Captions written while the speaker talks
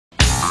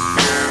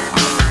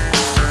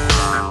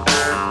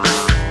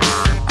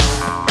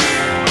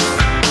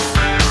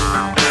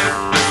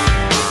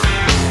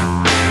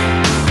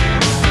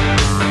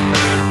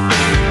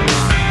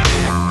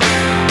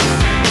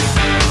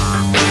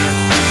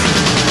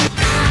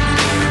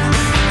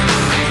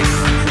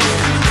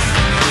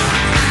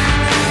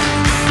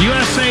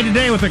Hey,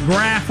 today with a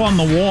graph on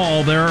the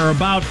wall, there are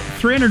about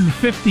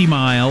 350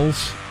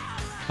 miles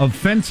of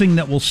fencing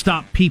that will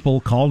stop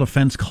people. Called a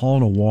fence,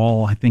 called a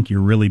wall. I think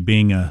you're really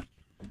being a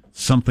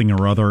something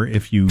or other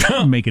if you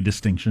make a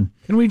distinction.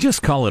 Can we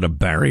just call it a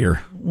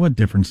barrier? What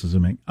difference does it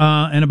make?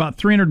 And about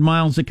 300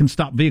 miles that can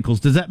stop vehicles.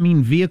 Does that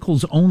mean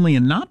vehicles only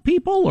and not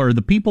people? Or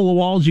the people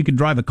walls you could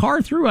drive a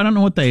car through? I don't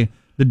know what the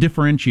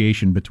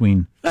differentiation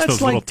between. That's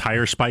those little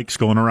tire spikes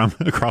going around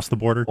across the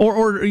border.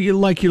 Or you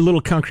like your little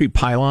concrete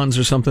pylons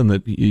or something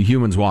that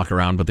humans walk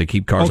around, but they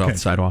keep cars off the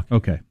sidewalk.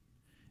 Okay.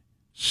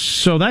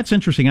 So that's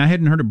interesting. I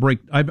hadn't heard it break.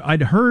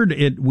 I'd heard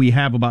it. We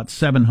have about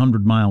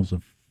 700 miles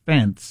of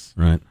fence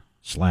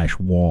 /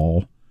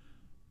 wall,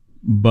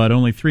 but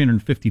only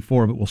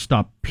 354 of it will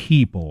stop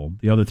people.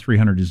 The other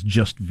 300 is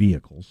just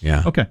vehicles.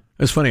 Yeah. Okay.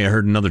 It's funny. I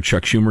heard another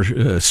Chuck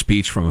Schumer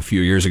speech from a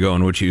few years ago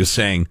in which he was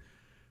saying,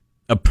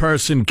 a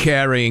person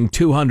carrying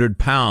 200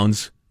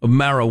 pounds of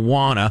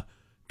marijuana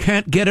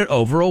can't get it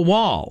over a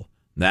wall.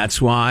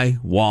 That's why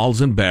walls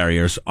and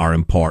barriers are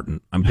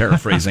important. I'm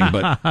paraphrasing,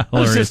 but it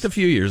was just a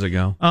few years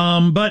ago.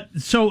 But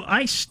so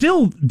I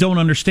still don't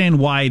understand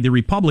why the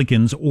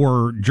Republicans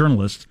or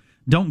journalists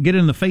don't get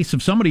in the face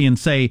of somebody and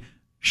say,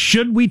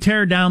 should we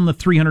tear down the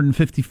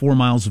 354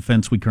 miles of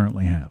fence we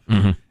currently have?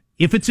 Mm-hmm.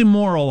 If it's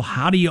immoral,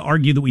 how do you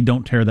argue that we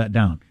don't tear that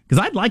down?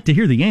 Because I'd like to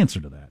hear the answer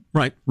to that.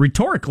 Right.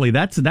 Rhetorically,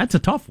 that's a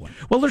tough one.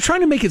 Well, they're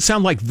trying to make it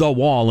sound like the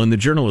wall, and the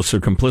journalists are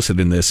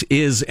complicit in this,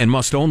 is and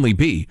must only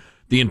be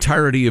the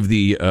entirety of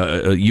the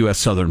U.S.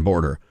 southern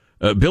border.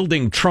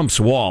 Building Trump's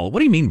wall. What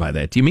do you mean by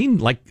that? Do you mean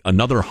like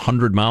another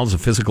 100 miles of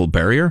physical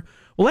barrier?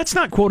 Well, that's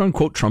not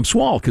quote-unquote Trump's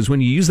wall, because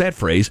when you use that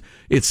phrase,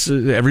 it's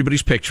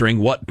everybody's picturing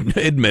what,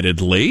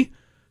 admittedly,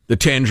 the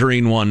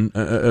Tangerine one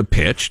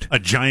pitched. A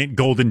giant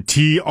golden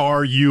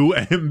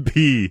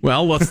TRUMP.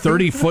 Well, a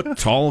 30-foot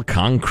tall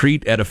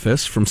concrete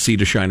edifice from sea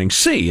to shining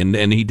sea. And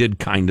he did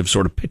kind of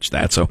sort of pitch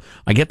that, so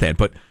I get that.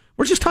 But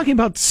we're just talking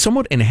about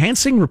somewhat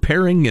enhancing,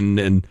 repairing,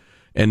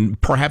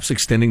 and perhaps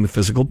extending the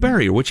physical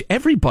barrier, which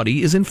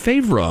everybody is in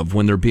favor of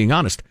when they're being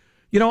honest.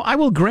 You know, I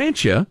will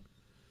grant you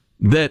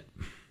that,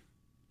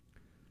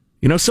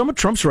 you know, some of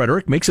Trump's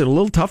rhetoric makes it a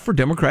little tough for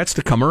Democrats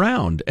to come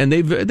around. And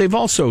they've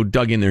also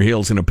dug in their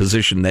heels in a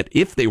position that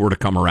if they were to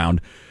come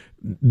around,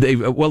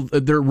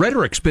 their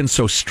rhetoric's been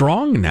so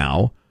strong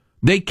now,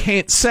 they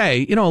can't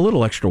say, you know, a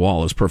little extra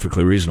wall is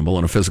perfectly reasonable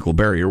and a physical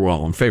barrier,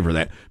 well, in favor of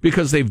that,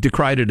 because they've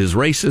decried it as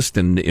racist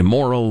and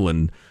immoral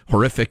and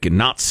horrific and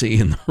Nazi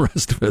and the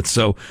rest of it.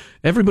 So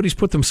everybody's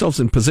put themselves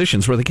in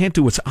positions where they can't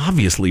do what's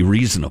obviously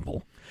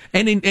reasonable.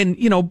 And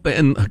you know,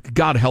 and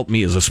God help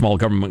me as a small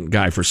government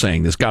guy for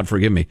saying this, God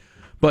forgive me,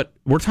 but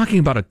we're talking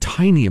about a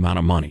tiny amount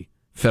of money,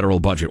 federal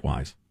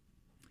budget-wise.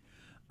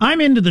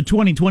 I'm into the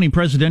 2020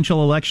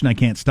 presidential election. I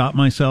can't stop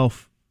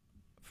myself.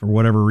 For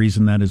whatever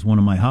reason, that is one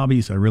of my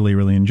hobbies. I really,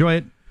 really enjoy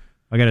it.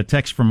 I got a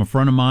text from a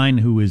friend of mine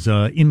who is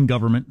in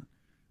government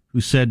who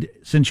said,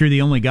 since you're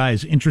the only guy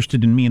who's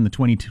interested in me in the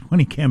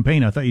 2020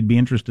 campaign, I thought you'd be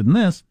interested in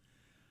this.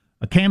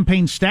 A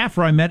campaign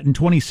staffer I met in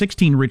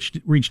 2016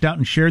 reached out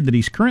and shared that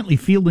he's currently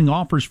fielding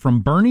offers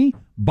from Bernie,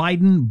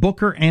 Biden,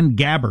 Booker, and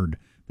Gabbard.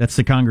 That's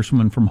the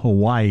congresswoman from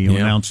Hawaii who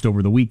announced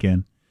over the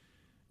weekend.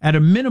 At a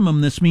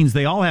minimum, this means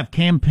they all have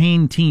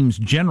campaign teams,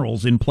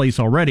 generals in place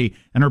already,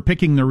 and are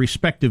picking their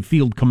respective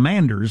field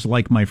commanders,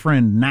 like my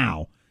friend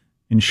now.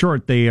 In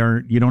short,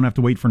 you don't have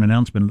to wait for an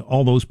announcement.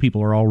 All those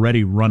people are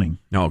already running.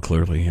 Oh,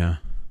 clearly, yeah.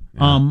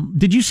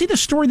 Did you see the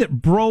story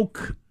that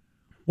broke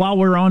while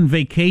we're on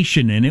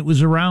vacation, and it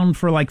was around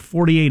for like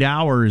 48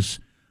 hours,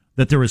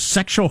 that there was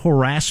sexual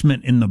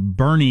harassment in the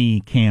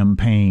Bernie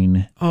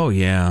campaign? Oh,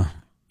 yeah.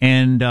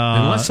 And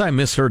unless I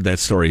misheard that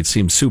story, it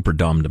seems super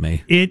dumb to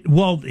me.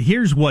 Well,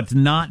 here's what's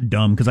not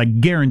dumb, because I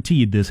guarantee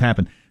you this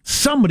happened.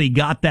 Somebody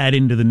got that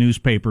into the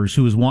newspapers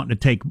who was wanting to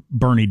take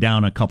Bernie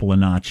down a couple of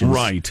notches.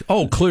 Right.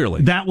 Oh,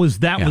 clearly. That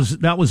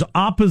was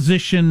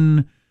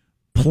opposition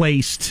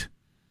placed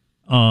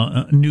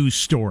news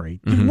story.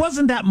 Mm-hmm. It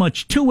wasn't that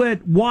much to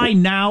it. Why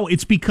now?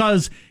 It's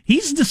because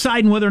he's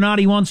deciding whether or not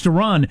he wants to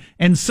run,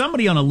 and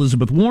somebody on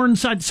Elizabeth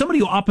Warren's side, somebody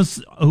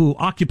who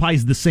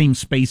occupies the same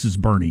space as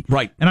Bernie.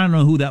 Right. And I don't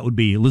know who that would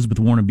be. Elizabeth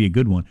Warren would be a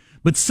good one.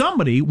 But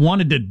somebody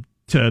wanted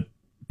to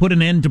put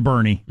an end to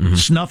Bernie,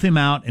 snuff him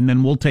out, and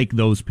then we'll take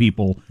those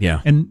people.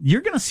 Yeah. And you're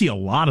going to see a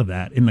lot of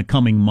that in the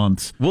coming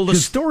months. Well, the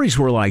stories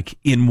were like,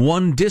 in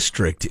one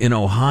district in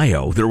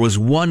Ohio, there was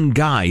one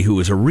guy who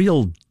was a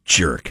real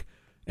jerk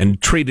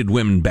and treated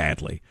women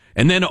badly.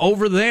 And then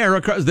over there,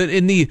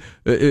 in the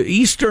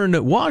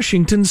eastern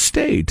Washington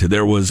state,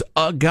 there was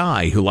a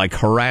guy who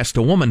harassed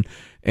a woman,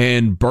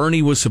 and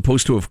Bernie was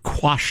supposed to have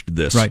quashed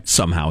this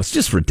somehow. It's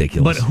just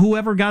ridiculous. But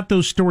whoever got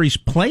those stories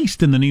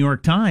placed in the New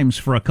York Times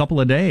for a couple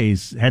of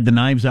days had the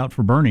knives out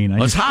for Bernie.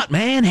 And it's hot,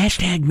 man.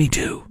 Hashtag me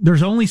too.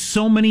 There's only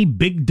so many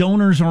big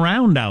donors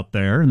around out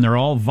there, and they're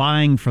all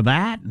vying for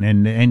that.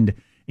 And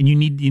you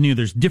need,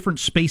 there's different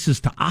spaces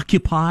to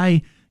occupy.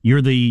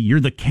 You're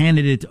the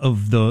candidate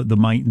of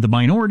the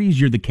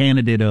minorities. You're the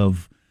candidate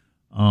of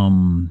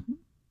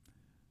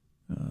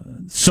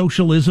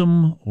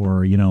socialism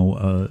or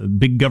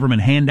big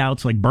government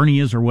handouts like Bernie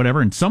is or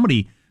whatever, and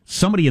somebody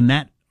in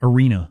that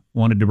arena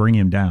wanted to bring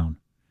him down.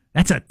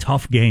 That's a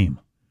tough game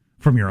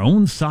from your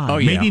own side. Oh,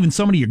 yeah. Maybe even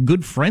somebody you're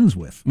good friends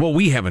with. Well,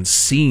 we haven't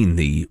seen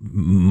the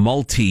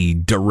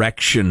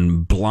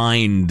multi-direction,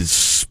 blind,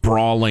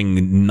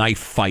 sprawling knife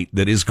fight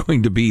that is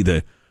going to be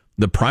the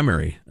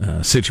primary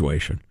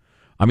situation.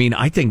 I mean,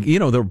 I think, the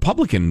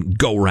Republican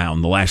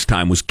go-round the last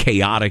time was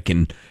chaotic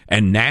and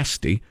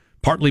nasty,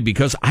 partly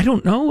because, I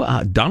don't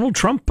know, Donald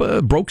Trump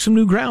broke some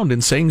new ground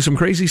in saying some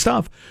crazy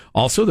stuff.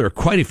 Also, there are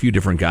quite a few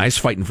different guys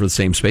fighting for the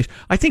same space.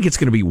 I think it's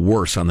going to be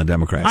worse on the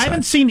Democrat side. I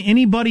haven't seen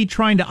anybody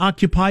trying to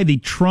occupy the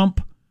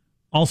Trump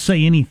I'll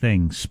say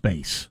anything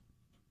space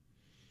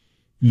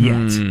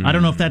yet. I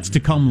don't know if that's to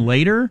come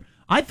later.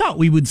 I thought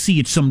we would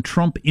see some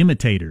Trump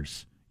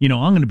imitators. I'm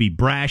going to be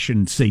brash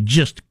and say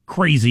just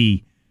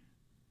crazy,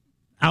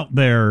 out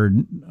there,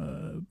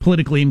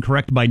 politically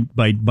incorrect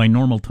by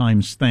normal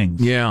times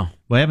things. Yeah.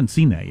 Well, I haven't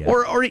seen that yet.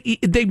 Or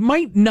they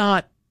might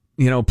not,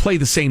 play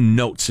the same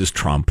notes as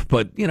Trump,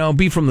 but,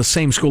 be from the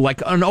same school.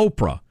 Like an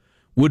Oprah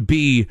would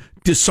be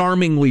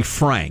disarmingly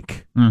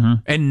frank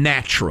and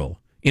natural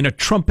in a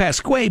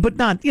Trump-esque way, but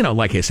not,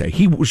 like I say,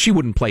 she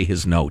wouldn't play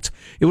his notes.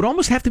 It would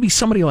almost have to be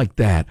somebody like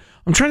that.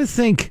 I'm trying to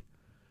think.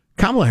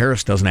 Kamala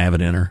Harris doesn't have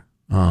it in her.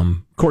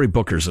 Cory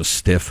Booker's a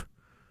stiff.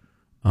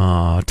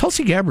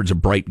 Tulsi Gabbard's a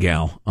bright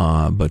gal,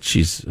 but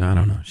I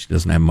don't know, she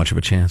doesn't have much of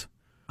a chance.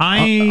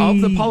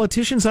 Of the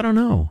politicians, I don't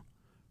know.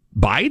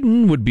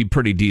 Biden would be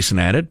pretty decent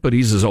at it, but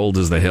he's as old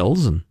as the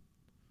hills. And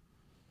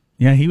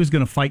yeah, he was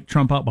going to fight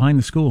Trump out behind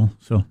the school.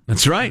 So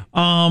that's right.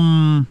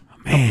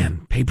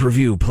 Man,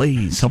 pay-per-view,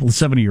 please. A couple of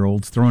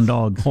 70-year-olds throwing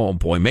dogs. Oh,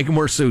 boy, make them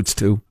wear suits,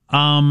 too.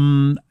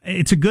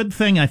 It's a good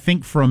thing, I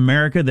think, for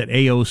America that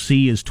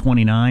AOC is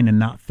 29 and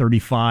not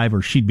 35,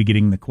 or she'd be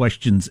getting the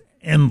questions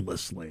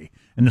endlessly.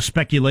 And the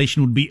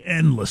speculation would be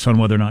endless on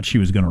whether or not she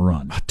was going to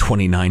run. A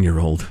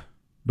 29-year-old.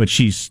 But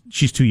she's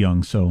too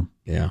young, so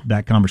yeah,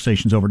 that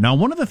conversation's over. Now,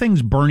 one of the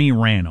things Bernie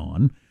ran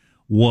on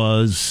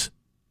was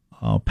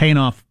paying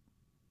off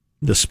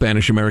the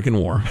Spanish-American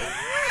War.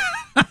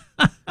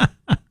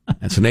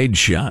 That's an age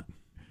shot.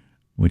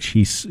 Which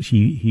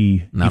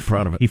he not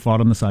proud of it. He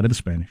fought on the side of the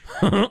Spanish,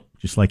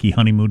 just like he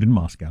honeymooned in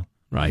Moscow.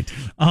 Right.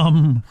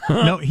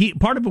 No,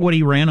 part of what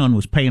he ran on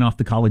was paying off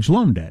the college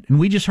loan debt. And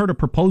we just heard a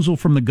proposal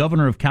from the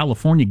governor of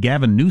California,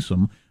 Gavin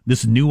Newsom,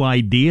 this new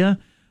idea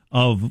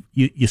of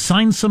you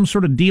sign some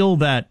sort of deal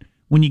that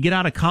when you get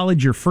out of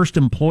college, your first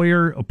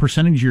employer, a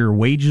percentage of your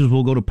wages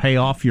will go to pay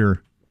off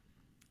your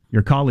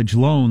college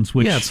loans,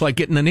 which it's like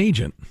getting an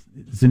agent.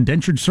 Is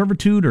indentured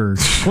servitude or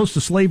close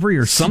to slavery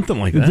or something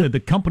like that. The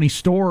company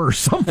store or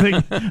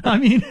something. I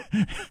mean,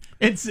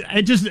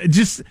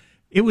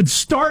 it would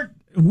start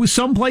with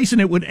someplace and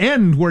it would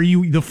end where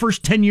the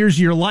first 10 years of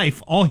your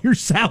life, all your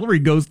salary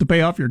goes to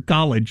pay off your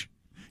college.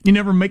 You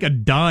never make a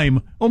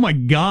dime. Oh my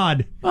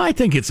God. I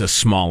think it's a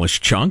smallish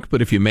chunk,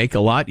 but if you make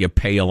a lot, you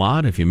pay a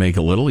lot. If you make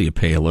a little, you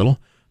pay a little.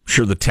 I'm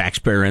sure the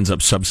taxpayer ends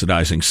up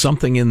subsidizing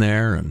something in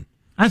there. And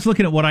I was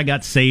looking at what I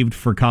got saved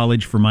for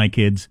college for my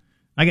kids.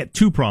 I got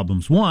two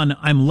problems. One,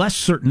 I'm less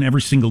certain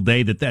every single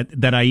day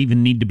that I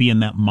even need to be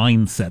in that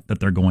mindset that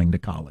they're going to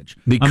college.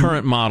 The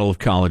current model of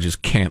colleges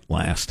can't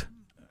last.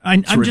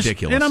 I'm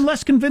ridiculous. And I'm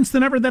less convinced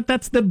than ever that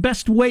that's the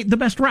best way, the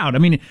best route. I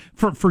mean,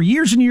 for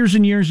years and years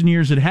and years and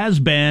years, it has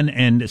been,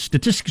 and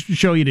statistics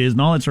show you it is,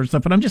 and all that sort of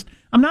stuff. But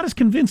I'm not as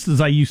convinced as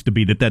I used to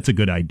be that that's a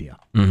good idea.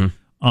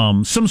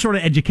 Mm-hmm. Some sort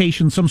of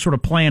education, some sort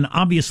of plan,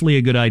 obviously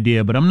a good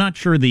idea, but I'm not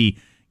sure the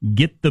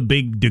get the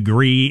big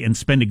degree and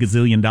spend $1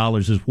 gazillion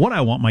is what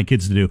I want my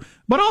kids to do.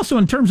 But also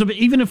in terms of,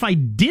 even if I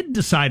did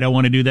decide I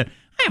want to do that,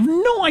 I have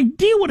no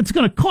idea what it's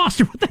going to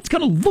cost or what that's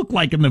going to look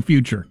like in the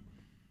future.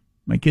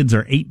 My kids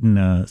are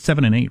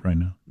 7 and 8 right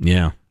now.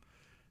 Yeah.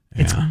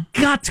 It's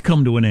got to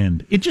come to an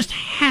end. It just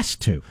has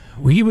to.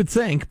 Well, you would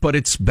think, but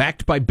it's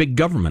backed by big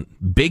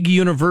government. Big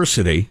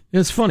university.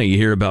 It's funny, you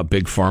hear about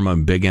big pharma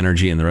and big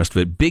energy and the rest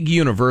of it. Big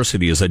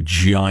university is a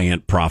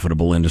giant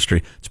profitable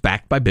industry. It's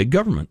backed by big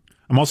government.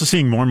 I'm also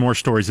seeing more and more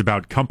stories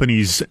about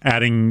companies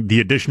adding the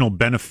additional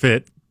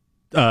benefit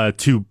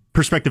to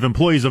prospective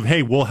employees of,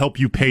 hey, we'll help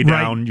you pay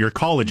down your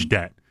college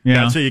debt.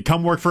 Yeah. So you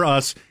come work for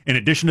us. In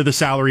addition to the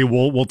salary,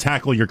 we'll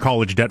tackle your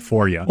college debt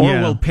for you.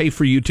 Or we'll pay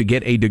for you to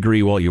get a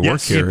degree while you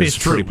work here. It's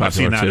pretty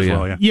popular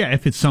too. Yeah,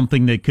 if it's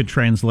something that could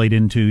translate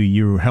into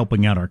you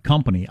helping out our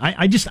company.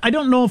 I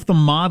don't know if the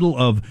model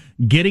of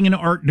getting an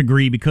art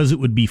degree because it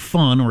would be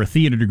fun, or a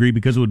theater degree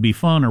because it would be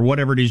fun, or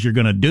whatever it is you're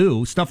going to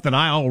do, stuff that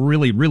I all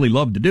really, really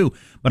love to do.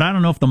 But I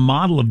don't know if the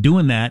model of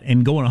doing that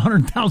and going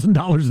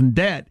 $100,000 in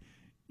debt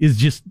is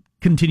just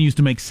continues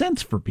to make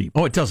sense for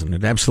people. Oh, it doesn't.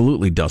 It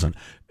absolutely doesn't.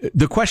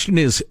 The question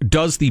is,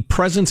 does the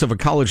presence of a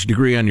college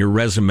degree on your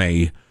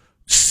resume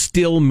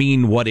still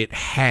mean what it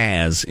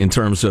has in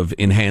terms of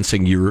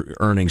enhancing your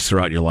earnings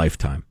throughout your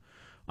lifetime?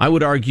 I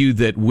would argue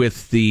that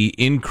with the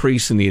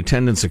increase in the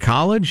attendance of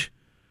college,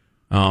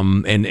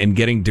 and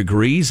getting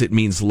degrees, it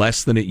means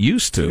less than it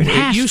used to.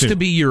 It used to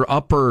be your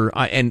upper,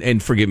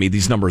 and forgive me,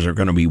 these numbers are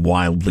going to be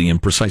wildly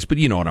imprecise, but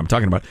you know what I'm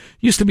talking about. It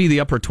used to be the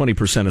upper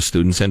 20% of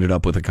students ended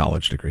up with a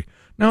college degree.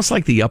 Now it's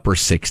like the upper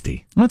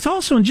 60. Well, it's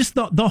also just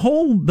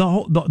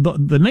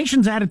the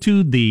nation's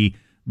attitude, the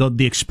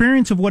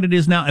experience of what it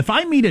is now. If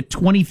I meet a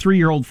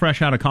 23-year-old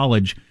fresh out of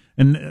college,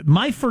 and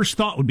my first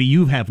thought would be,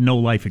 you have no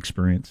life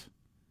experience.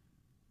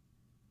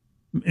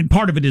 And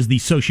part of it is the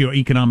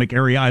socioeconomic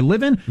area I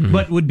live in,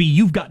 but it would be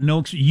you've got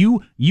no.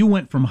 You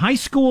went from high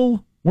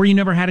school where you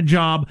never had a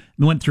job,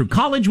 and went through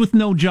college with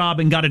no job,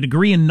 and got a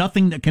degree in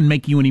nothing that can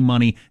make you any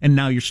money, and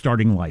now you're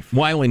starting life.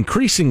 While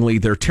increasingly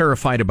they're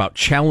terrified about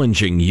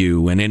challenging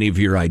you and any of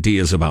your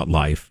ideas about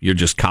life. You're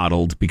just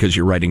coddled because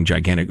you're writing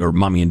gigantic, or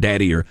mommy and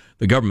daddy or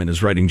the government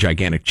is writing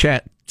gigantic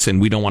checks,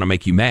 and we don't want to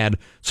make you mad,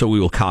 so we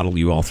will coddle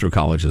you all through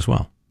college as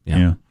well.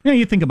 Yeah,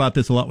 you think about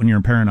this a lot when you're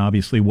a parent,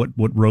 obviously, what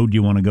road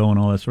you want to go and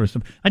all that sort of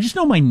stuff. I just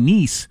know my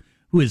niece,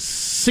 who is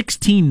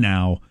 16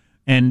 now,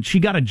 and she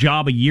got a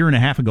job a year and a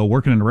half ago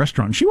working in a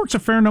restaurant. She works a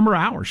fair number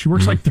of hours. She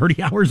works like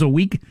 30 hours a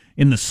week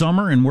in the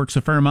summer and works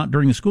a fair amount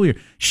during the school year.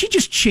 She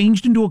just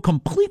changed into a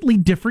completely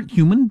different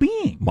human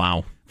being.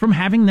 Wow. From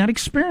having that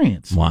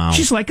experience. Wow.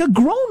 She's like a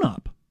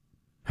grown-up.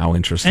 How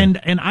interesting.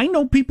 And I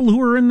know people who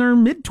are in their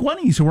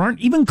mid-20s who aren't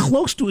even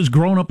close to as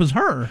grown up as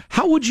her.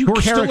 How would you who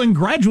are still in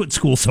graduate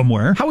school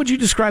somewhere. How would you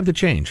describe the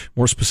change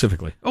more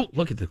specifically? Oh,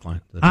 look at the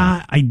client.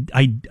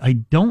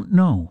 I don't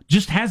know.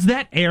 Just has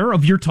that air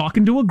of you're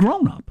talking to a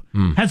grown-up.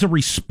 Has a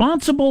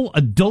responsible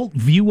adult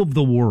view of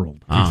the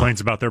world.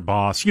 Complains about their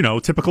boss.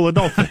 Typical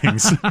adult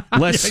things.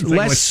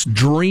 Less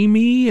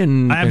dreamy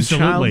and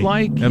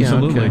childlike.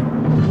 Absolutely. Yeah,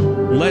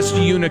 okay. Less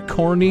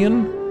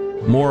unicornian.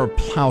 More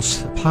plow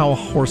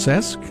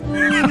horse-esque.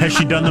 Has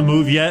she done the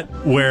move yet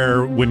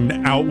where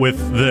when out with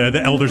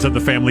the elders of the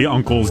family,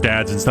 uncles,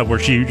 dads and stuff, where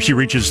she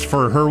reaches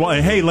for her,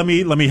 hey, let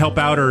me help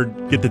out or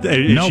get the...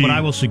 but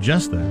I will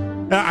suggest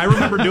that. I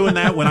remember doing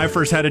that when I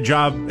first had a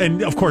job,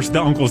 and of course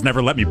the uncles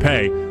never let me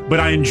pay,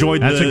 but I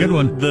enjoyed a good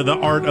one. The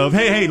art of,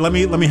 hey, let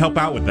me help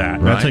out with that.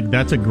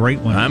 That's a great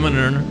one. I'm an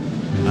earner.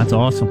 That's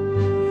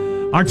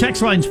awesome. Our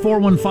text line's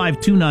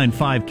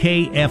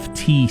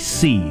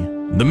 415-295-KFTC.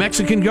 The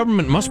Mexican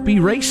government must be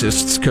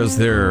racists because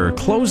they're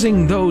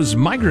closing those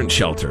migrant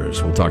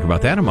shelters. We'll talk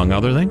about that, among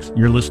other things.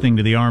 You're listening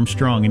to the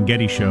Armstrong and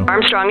Getty Show.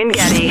 Armstrong and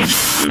Getty.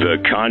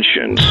 The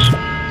conscience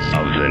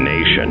of the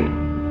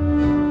nation.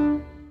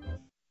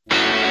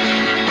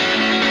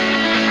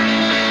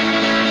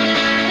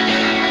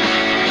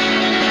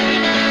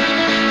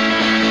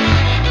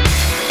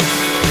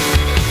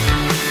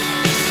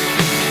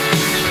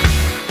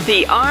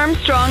 The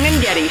Armstrong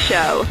and Getty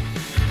Show.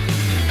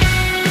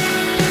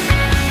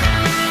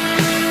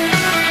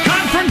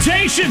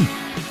 Confrontation!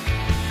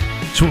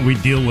 That's what we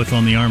deal with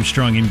on the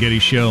Armstrong and Getty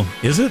Show.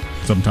 Is it?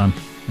 Sometime.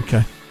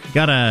 Okay.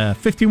 Got a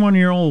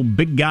 51-year-old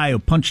big guy who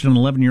punched an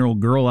 11-year-old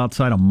girl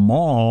outside a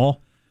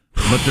mall.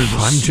 But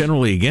I'm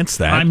generally against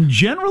that. I'm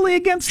generally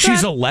against that.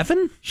 She's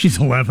 11? She's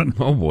 11.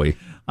 Oh, boy.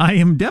 I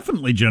am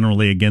definitely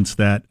generally against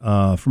that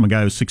from a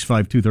guy who's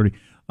 6'5", 230.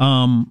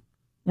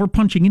 Or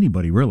punching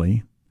anybody,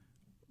 really.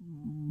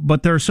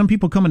 But there are some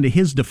people coming to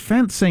his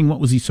defense saying, what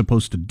was he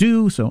supposed to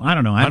do? So I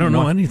don't know. I don't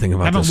know anything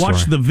about this I haven't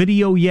watched the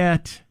video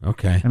yet.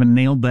 Okay. Haven't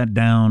nailed that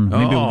down.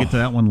 Maybe we'll get to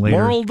that one later.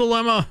 Moral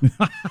dilemma.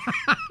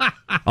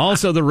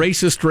 Also, the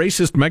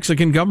racist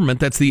Mexican government,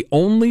 that's the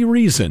only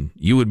reason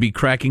you would be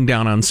cracking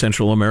down on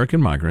Central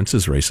American migrants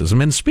is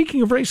racism. And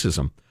speaking of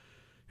racism,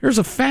 here's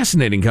a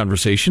fascinating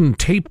conversation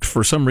taped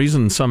for some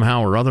reason,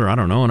 somehow or other, I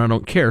don't know, and I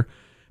don't care,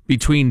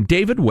 between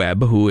David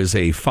Webb, who is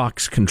a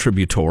Fox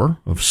contributor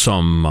of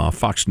some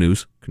Fox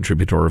News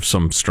contributor of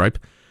some stripe,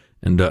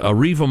 and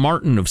Areva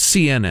Martin of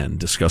CNN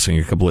discussing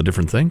a couple of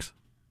different things.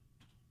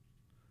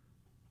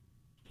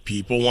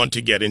 People want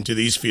to get into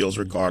these fields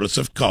regardless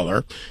of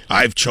color.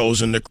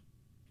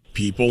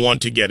 People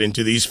want to get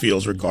into these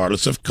fields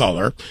regardless of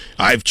color.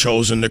 I've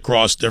chosen to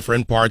cross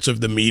different parts of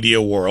the media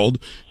world,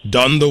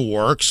 done the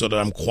work so that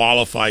I'm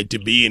qualified to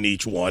be in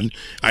each one.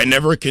 I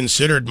never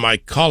considered my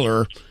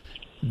color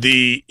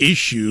the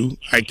issue.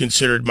 I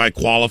considered my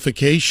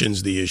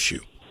qualifications the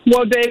issue.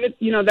 Well, David,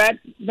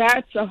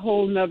 that's a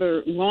whole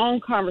nother long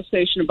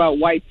conversation about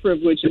white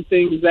privilege and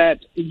things that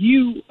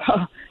you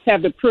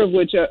have the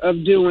privilege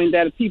of doing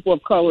that people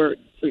of color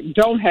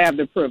don't have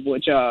the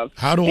privilege of.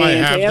 How do I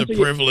have the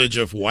privilege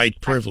of white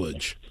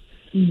privilege?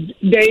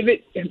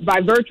 David,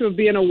 by virtue of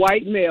being a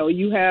white male,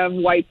 you have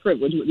white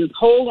privilege. This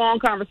whole long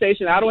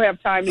conversation, I don't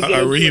have time to get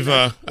into it.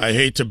 Areva, I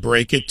hate to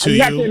break it to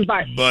you,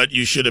 but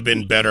you should have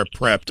been better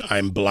prepped.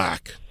 I'm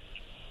black.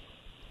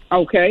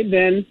 Okay,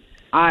 then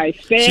I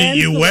stand... See,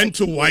 you went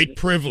to white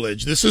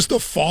privilege. This is the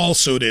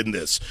falsehood in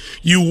this.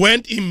 You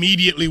went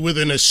immediately with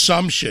an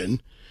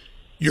assumption.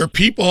 Your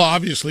people,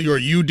 obviously, or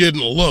you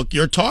didn't look.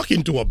 You're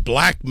talking to a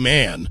black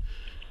man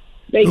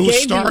who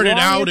started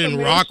out in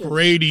rock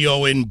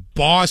radio in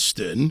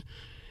Boston,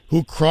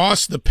 who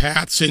crossed the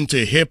paths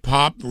into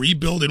hip-hop,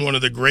 rebuilding one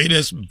of the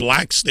greatest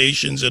black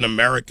stations in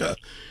America.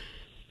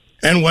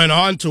 and went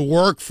on to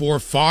work for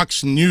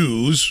Fox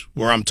News,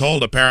 where I'm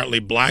told apparently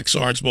blacks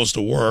aren't supposed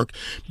to work,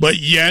 but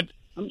yet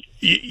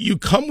you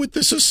come with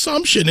this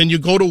assumption and you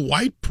go to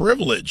white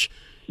privilege.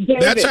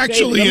 That's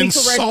actually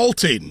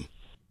insulting.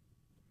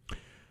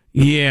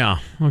 Yeah,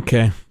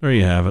 okay. There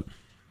you have it.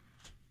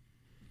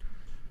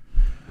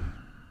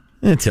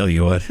 I tell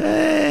you what,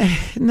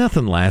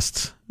 nothing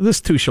lasts. This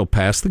too shall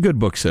pass. The good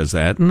book says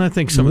that, and I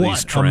think some of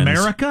these trends.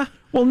 America?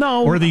 Well,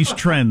 no. Or these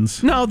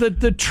trends? No,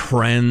 the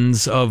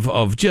trends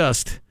of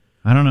just...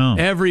 I don't know.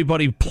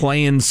 Everybody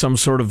playing some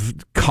sort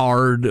of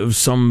card of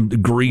some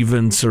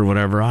grievance or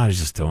whatever. I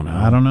just don't know.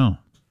 I don't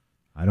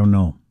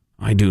know.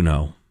 I do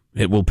know.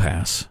 It will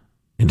pass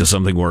into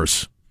something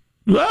worse.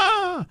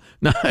 No,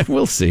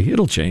 we'll see.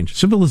 It'll change.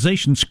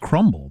 Civilizations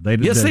crumble. They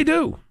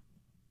do.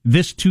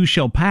 This too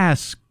shall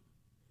pass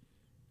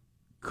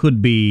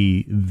could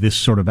be this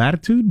sort of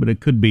attitude, but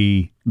it could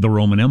be the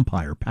Roman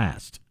Empire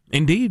past.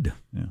 Indeed.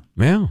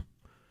 Yeah.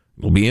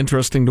 It'll be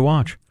interesting to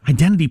watch.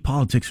 Identity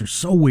politics are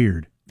so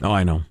weird. Oh,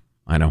 I know.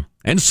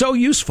 And so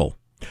useful.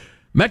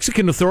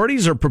 Mexican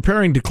authorities are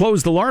preparing to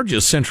close the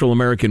largest Central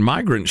American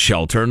migrant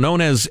shelter known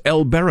as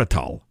El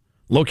Barrital,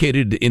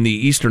 located in the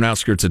eastern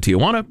outskirts of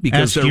Tijuana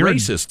because they're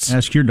racists.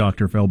 Ask your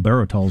doctor if El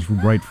Barrital's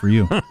right for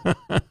you.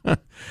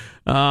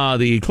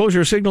 The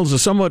closure signals a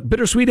somewhat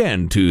bittersweet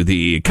end to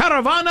the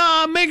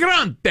Caravana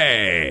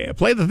Migrante.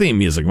 Play the theme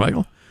music,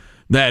 Michael.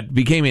 That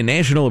became a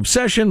national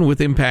obsession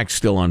with impact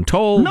still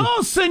untold.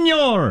 No,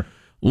 senor!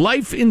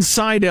 Life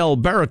inside El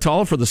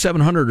Barrital for the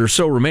 700 or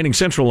so remaining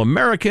Central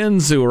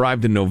Americans who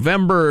arrived in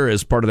November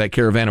as part of that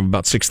caravan of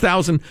about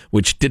 6,000,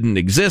 which didn't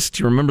exist.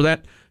 You remember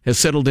that? Has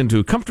settled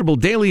into comfortable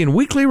daily and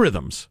weekly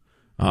rhythms.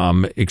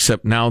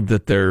 Except now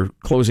that they're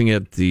closing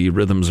it, the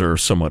rhythms are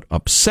somewhat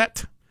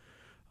upset.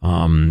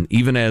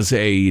 Even as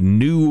a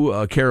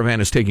new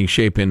caravan is taking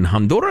shape in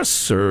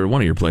Honduras, or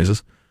one of your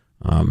places,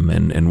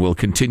 and will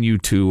continue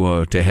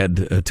to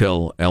head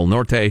till El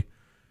Norte.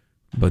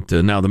 But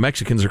now the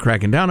Mexicans are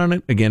cracking down on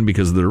it again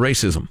because of their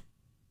racism.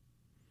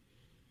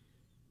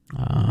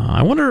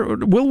 I wonder,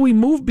 will we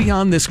move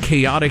beyond this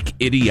chaotic,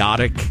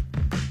 idiotic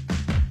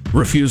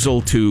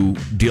refusal to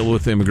deal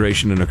with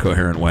immigration in a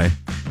coherent way?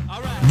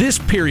 This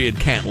period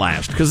can't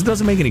last because it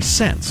doesn't make any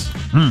sense.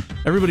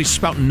 Everybody's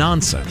spouting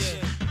nonsense.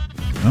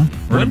 Well,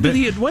 when do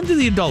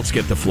the adults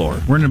get the floor?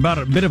 We're in about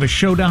a bit of a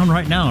showdown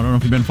right now. I don't know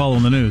if you've been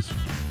following the news.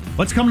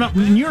 What's coming up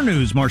in your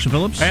news, Marsha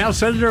Phillips? Well,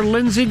 Senator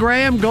Lindsey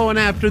Graham going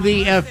after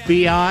the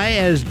FBI.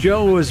 As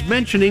Joe was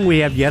mentioning, we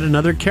have yet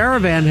another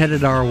caravan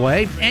headed our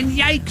way. And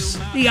yikes,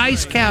 the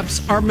ice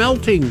caps are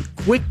melting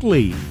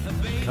quickly.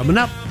 Coming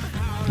up.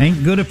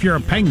 Ain't good if you're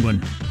a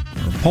penguin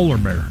or a polar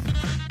bear.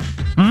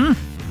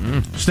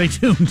 Stay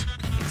tuned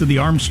to the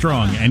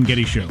Armstrong and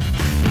Getty Show.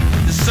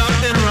 There's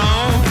something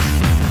wrong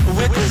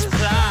with this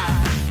plot.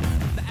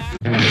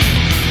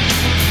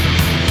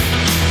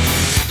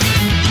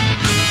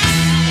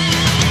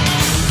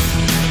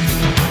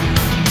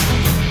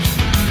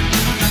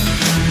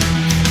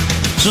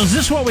 So is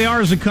this what we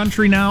are as a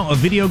country now? A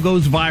video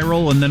goes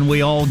viral, and then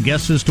we all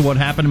guess as to what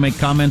happened and make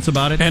comments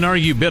about it? And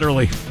argue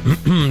bitterly.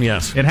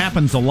 Yes. It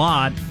happens a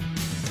lot.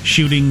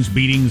 Shootings,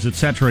 beatings,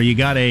 etc. You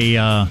got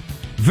a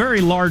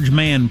very large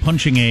man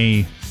punching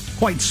a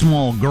quite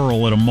small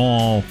girl at a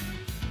mall.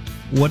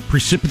 What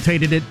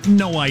precipitated it?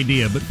 No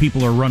idea, but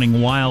people are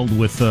running wild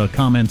with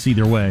comments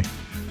either way.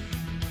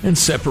 And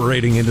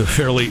separating into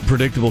fairly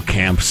predictable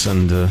camps.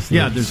 And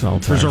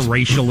there's a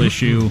racial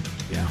issue.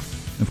 Yeah.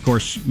 Of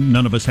course,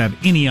 none of us have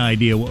any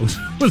idea what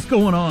was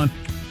going on.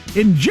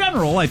 In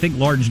general, I think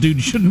large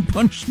dudes shouldn't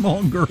punch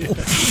small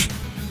girls.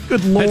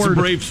 Good Lord. That's a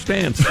brave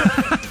stance.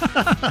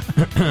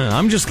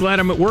 I'm just glad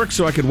I'm at work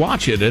so I could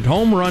watch it. At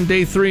home, we're on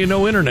day 3 and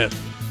no internet.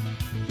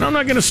 I'm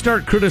not going to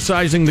start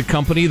criticizing the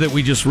company that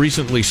we just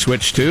recently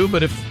switched to,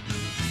 but if,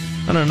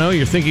 I don't know,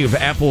 you're thinking of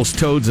apples,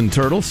 toads, and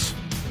turtles,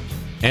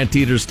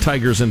 anteaters,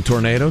 tigers, and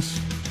tornadoes,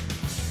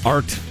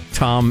 Art,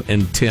 Tom,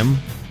 and Tim,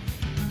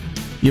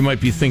 you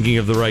might be thinking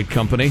of the right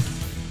company.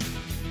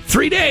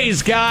 3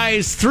 days,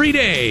 guys, 3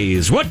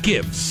 days. What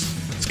gives?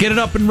 Let's get it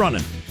up and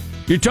running.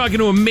 You're talking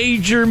to a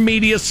major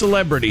media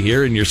celebrity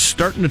here, and you're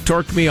starting to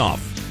torque me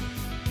off.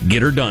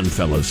 Get her done,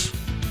 fellas.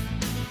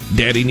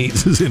 Daddy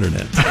needs his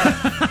internet.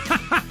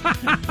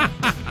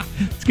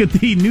 Let's get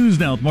the news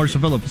now with Marsha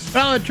Phillips.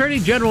 Well, Attorney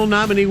General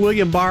nominee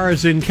William Barr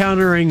is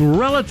encountering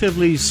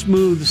relatively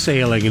smooth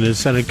sailing in his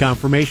Senate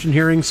confirmation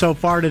hearing so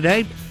far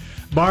today.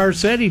 Barr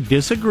said he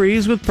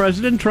disagrees with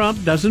President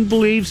Trump, doesn't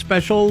believe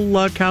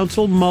special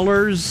counsel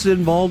Mueller's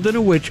involved in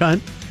a witch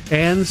hunt,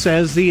 and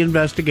says the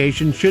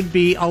investigation should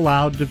be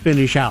allowed to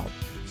finish out.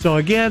 So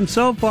again,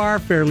 so far,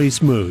 fairly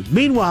smooth.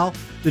 Meanwhile,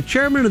 the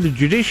chairman of the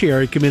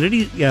Judiciary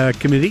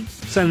Committee,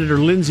 Senator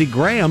Lindsey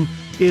Graham,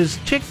 is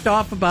ticked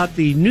off about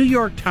the New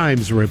York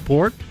Times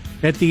report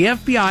that the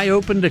FBI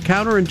opened a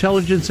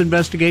counterintelligence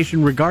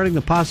investigation regarding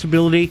the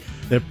possibility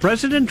that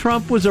President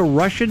Trump was a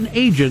Russian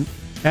agent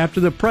after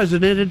the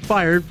president had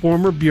fired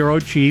former bureau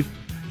chief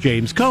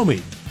James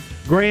Comey.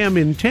 Graham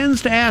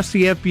intends to ask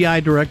the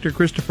FBI Director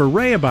Christopher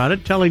Wray about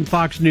it, telling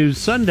Fox News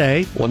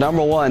Sunday, Well,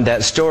 number one,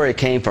 that story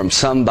came from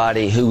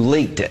somebody who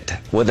leaked it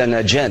with an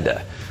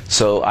agenda.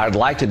 So I'd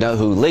like to know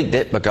who leaked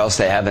it because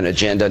they have an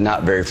agenda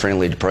not very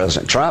friendly to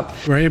President Trump.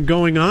 Graham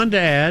going on to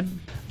add,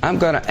 I'm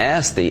going to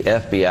ask the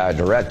FBI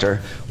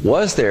director,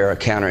 was there a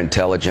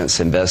counterintelligence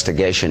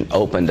investigation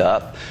opened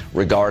up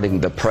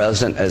regarding the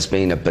president as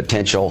being a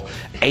potential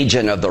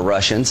agent of the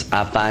Russians?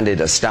 I find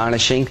it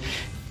astonishing.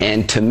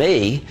 And to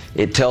me,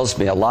 it tells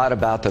me a lot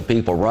about the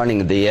people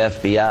running the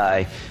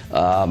FBI,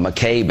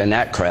 McCabe and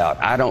that crowd.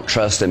 I don't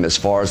trust them as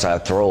far as I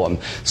throw them.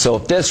 So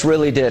if this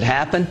really did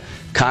happen,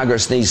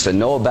 Congress needs to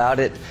know about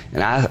it.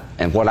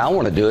 And what I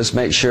want to do is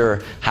make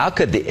sure, how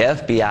could the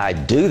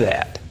FBI do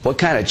that? What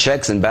kind of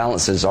checks and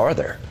balances are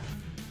there?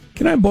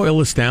 Can I boil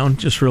this down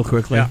just real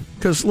quickly? Yeah.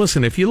 Because,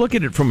 listen, if you look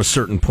at it from a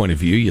certain point of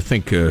view, you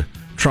think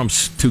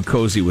Trump's too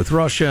cozy with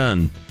Russia,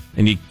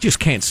 and you just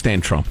can't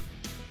stand Trump.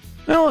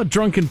 Well, a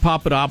drunken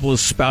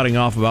Papadopoulos spouting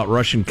off about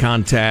Russian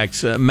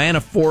contacts,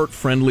 Manafort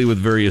friendly with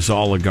various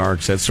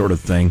oligarchs, that sort of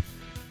thing.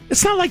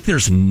 It's not like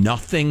there's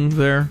nothing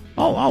there.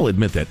 I'll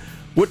admit that.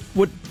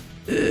 What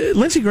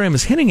Lindsey Graham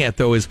is hinting at,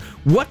 though, is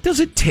what does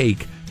it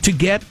take to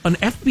get an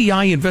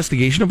FBI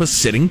investigation of a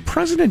sitting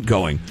president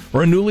going,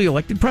 or a newly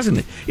elected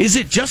president? Is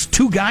it just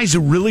two guys who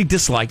really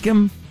dislike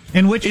him?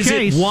 In which case,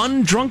 is it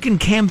one drunken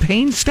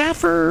campaign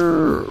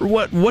staffer?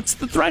 What's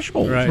the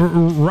threshold?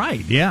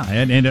 Right, yeah,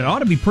 and it ought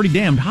to be pretty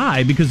damned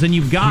high, because then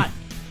you've got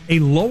a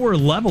lower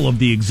level of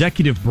the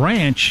executive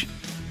branch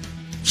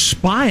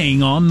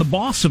spying on the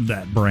boss of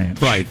that branch.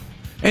 Right.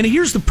 And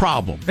here's the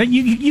problem. And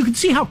you can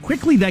see how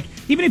quickly that,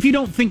 even if you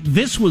don't think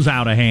this was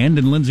out of hand,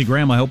 and Lindsey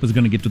Graham, I hope, is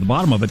going to get to the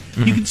bottom of it,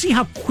 you can see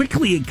how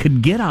quickly it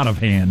could get out of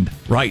hand.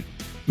 Right.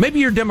 Maybe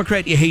you're a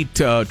Democrat, you hate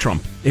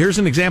Trump. Here's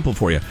an example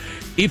for you.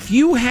 If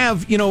you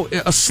have,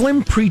 a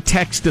slim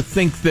pretext to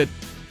think that,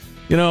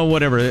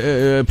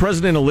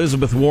 President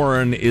Elizabeth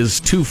Warren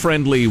is too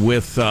friendly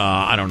with,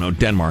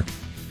 Denmark.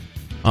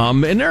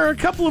 And there are a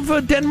couple of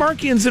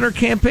Denmarkians in her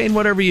campaign,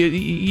 whatever,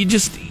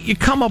 you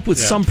come up with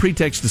some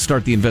pretext to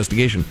start the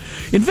investigation.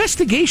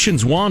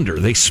 Investigations wander,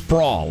 they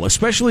sprawl,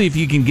 especially if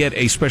you can get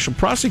a special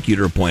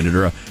prosecutor appointed,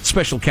 or a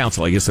special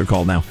counsel, I guess they're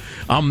called now.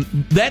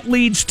 That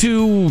leads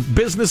to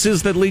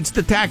businesses, that leads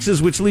to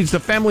taxes, which leads to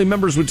family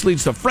members, which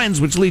leads to friends,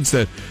 which leads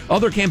to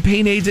other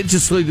campaign aides. It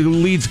just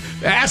leads,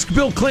 ask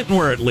Bill Clinton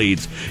where it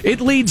leads.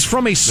 It leads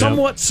from a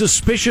somewhat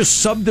suspicious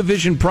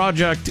subdivision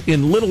project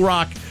in Little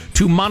Rock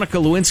to Monica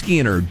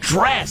Lewinsky in her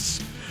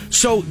dress.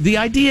 So the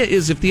idea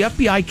is, if the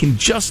FBI can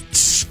just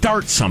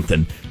start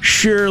something,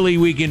 surely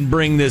we can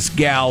bring this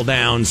gal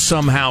down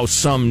somehow,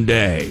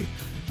 someday.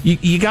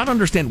 You got to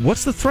understand,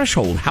 what's the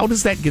threshold? How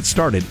does that get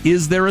started?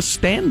 Is there a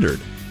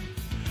standard?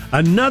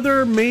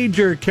 Another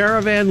major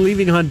caravan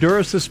leaving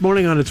Honduras this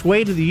morning on its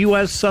way to the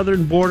U.S.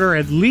 southern border.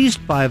 At least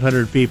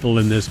 500 people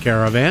in this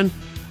caravan.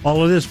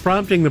 All of this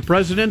prompting the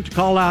president to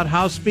call out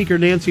House Speaker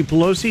Nancy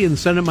Pelosi and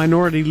Senate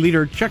Minority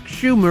Leader Chuck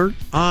Schumer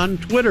on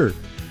Twitter.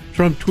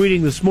 Trump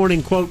tweeting this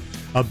morning, quote,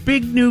 "A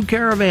big new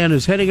caravan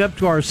is heading up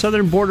to our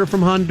southern border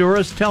from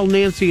Honduras. Tell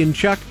Nancy and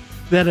Chuck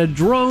that a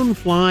drone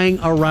flying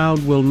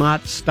around will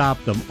not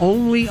stop them.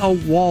 Only a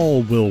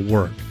wall will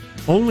work.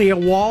 Only a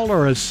wall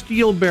or a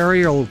steel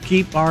barrier will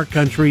keep our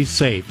country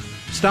safe.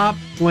 Stop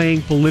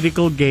playing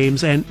political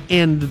games and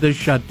end the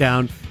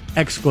shutdown!"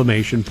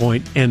 Exclamation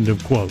point, end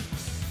of quote.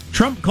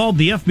 Trump called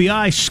the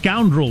FBI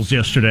scoundrels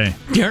yesterday.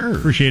 Yeah.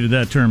 Appreciated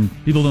that term.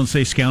 People don't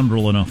say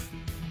scoundrel enough.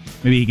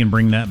 Maybe he can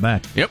bring that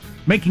back. Yep.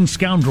 Making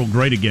scoundrel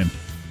great again.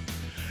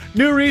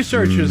 New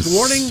research is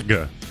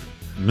warning...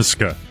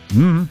 Miska.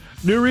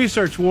 New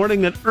research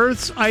warning that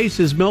Earth's ice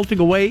is melting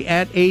away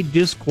at a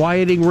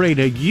disquieting rate.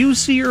 A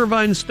UC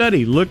Irvine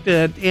study looked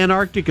at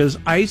Antarctica's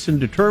ice and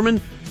determined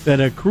that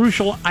a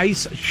crucial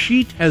ice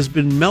sheet has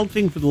been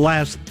melting for the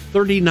last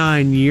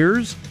 39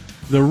 years.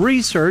 The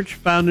research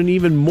found an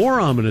even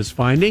more ominous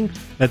finding,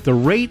 that the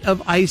rate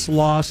of ice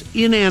loss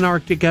in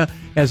Antarctica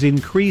has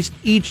increased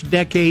each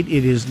decade.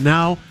 It is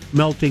now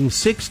melting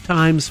 6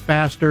 times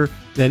faster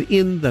than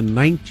in the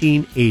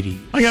 1980s.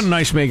 I got an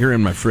ice maker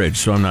in my fridge,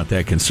 so I'm not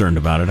that concerned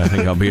about it. I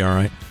think I'll be all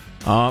right.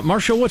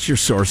 Marshall, what's your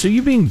source? Are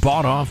you being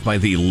bought off by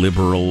the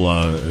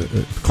liberal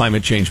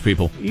climate change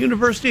people?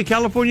 University of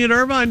California at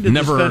Irvine did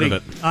Never the study.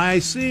 heard of it. I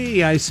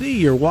see.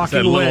 You're walking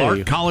Is that away. a little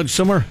art college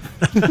somewhere?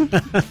 All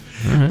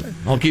right.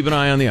 I'll keep an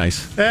eye on the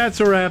ice. That's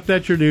a wrap.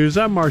 That's your news.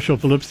 I'm Marshall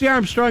Phillips. The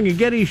Armstrong and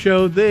Getty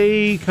Show,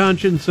 the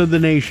conscience of the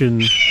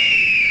nation.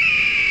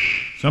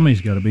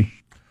 Somebody's got to be.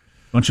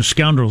 Bunch of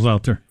scoundrels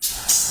out there.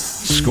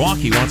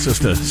 Squawky wants us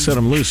to set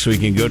them loose so we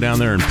can go down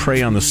there and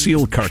prey on the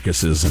seal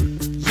carcasses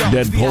and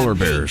dead polar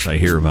bears I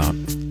hear about.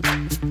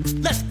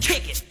 Let's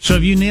kick it. So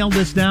have you nailed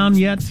this down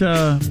yet?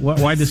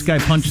 Why this guy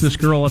punched this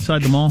girl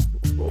outside the mall?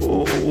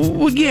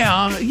 Well,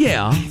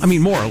 yeah. I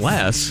mean, more or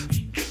less.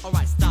 All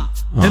right, stop.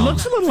 It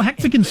looks a little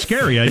hectic and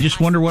scary. I just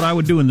wonder what I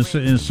would do in a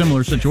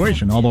similar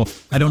situation, although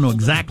I don't know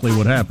exactly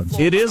what happened.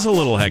 It is a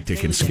little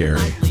hectic and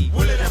scary.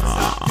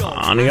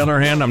 On the other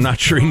hand, I'm not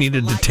sure he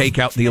needed to take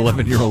out the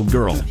 11-year-old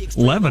girl.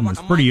 11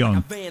 is pretty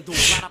young.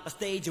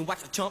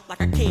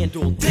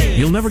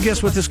 You'll never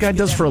guess what this guy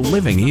does for a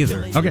living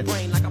either. Okay.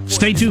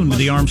 Stay tuned to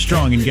the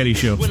Armstrong and Getty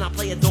Show.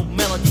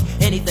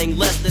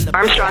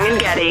 Armstrong and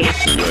Getty.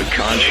 The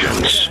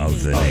conscience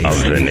of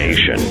the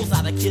nation.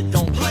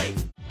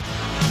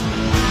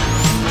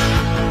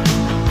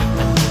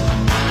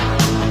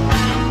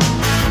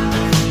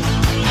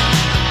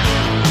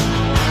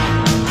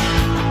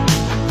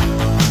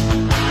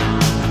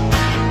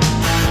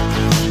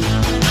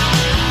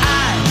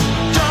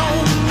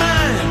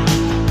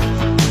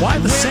 Why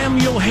the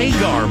Samuel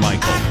Hagar,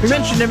 Michael? We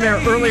mentioned him there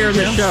earlier in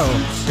the show.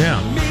 Yeah.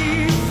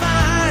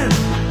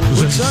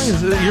 What song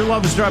is it? Your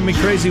Love Is Driving Me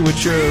Crazy,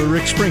 which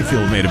Rick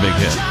Springfield made a big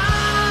hit.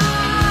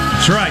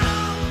 That's right.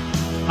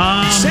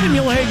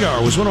 Samuel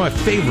Hagar was one of my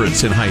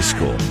favorites in high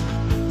school.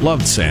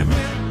 Loved Samuel.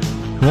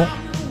 Cool.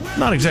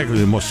 Not exactly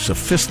the most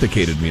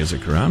sophisticated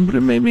music around, but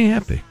it made me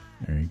happy.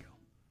 There you go.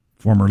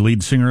 Former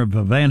lead singer of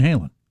Van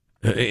Halen.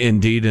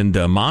 Indeed, and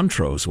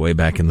Montrose way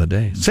back in the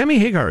day. Sammy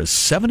Hagar is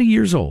 70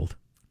 years old.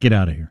 Get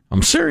out of here.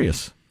 I'm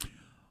serious. I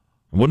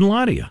wouldn't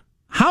lie to you.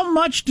 How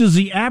much does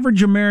the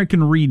average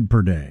American read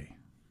per day,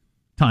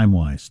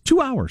 time-wise? 2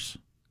 hours.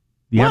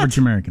 The average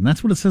American.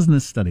 That's what it says in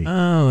this study.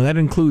 Oh, that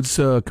includes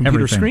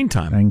computer screen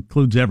time. That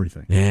includes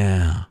everything.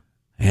 Yeah.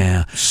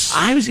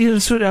 I was. We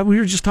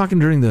were just talking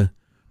during the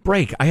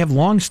break. I have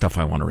long stuff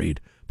I want to read,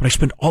 but I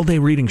spend all day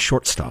reading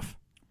short stuff.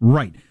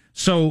 Right.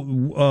 So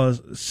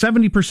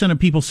 70% of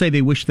people say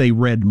they wish they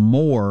read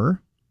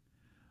more.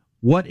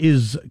 What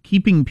is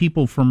keeping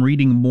people from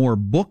reading more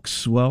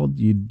books? Well,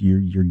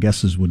 your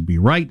guesses would be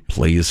right.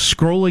 Please.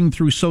 Scrolling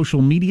through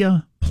social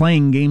media,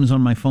 playing games on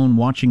my phone,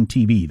 watching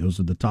TV. Those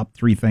are the top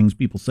 3 things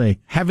people say.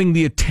 Having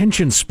the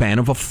attention span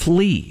of a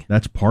flea.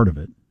 That's part of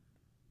it.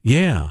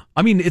 Yeah.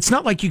 I mean, it's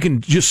not like you can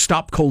just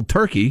stop cold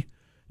turkey,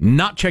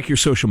 not check your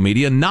social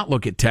media, not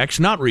look at text,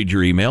 not read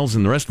your emails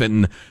and the rest of it,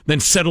 and then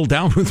settle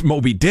down with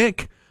Moby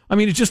Dick. I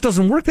mean, it just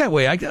doesn't work that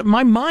way.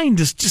 My mind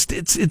is just,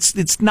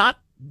 it's not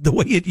the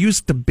way it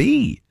used to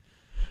be.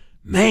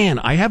 Man,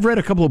 I have read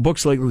a couple of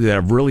books lately that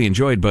I've really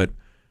enjoyed, but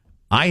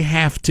I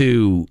have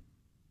to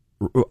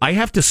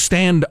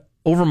stand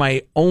over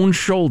my own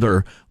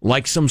shoulder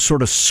like some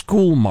sort of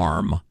school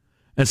marm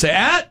and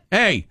say,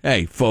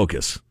 hey,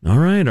 focus. All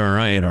right.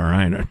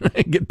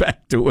 Get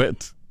back to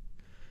it.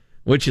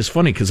 Which is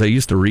funny because I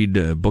used to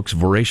read books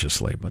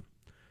voraciously, but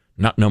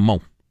not no more.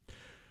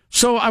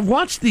 So I've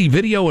watched the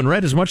video and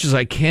read as much as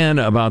I can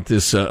about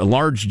this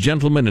large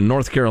gentleman in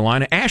North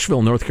Carolina,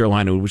 Asheville, North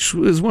Carolina, which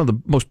is one of the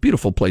most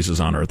beautiful places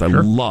on earth. I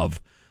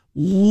love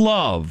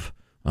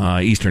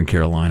Eastern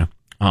Carolina.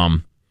 I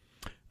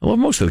love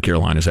most of the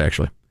Carolinas,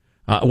 actually.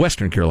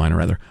 Western Carolina,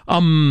 rather.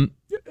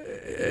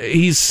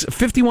 He's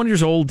 51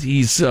 years old.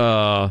 He's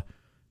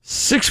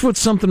 6 foot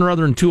something or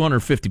other and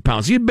 250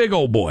 pounds. He's a big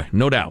old boy,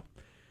 no doubt.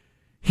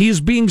 He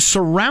is being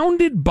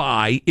surrounded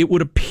by, it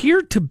would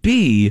appear to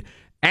be,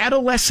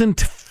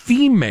 adolescent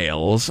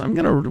females. I'm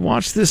going to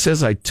watch this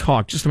as I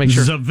talk just to make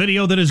sure. This is a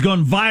video that has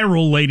gone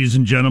viral, ladies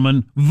and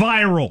gentlemen.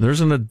 Viral.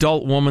 There's an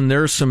adult woman.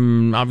 There's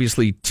some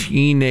obviously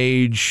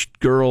teenage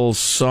girls.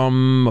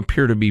 Some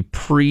appear to be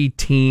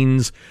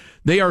pre-teens.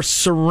 They are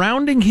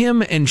surrounding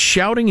him and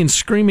shouting and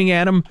screaming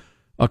at him.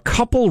 A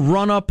couple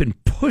run up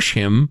and push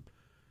him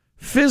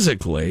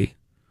physically.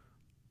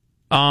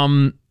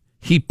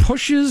 He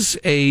pushes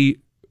a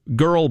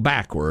girl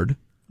backward.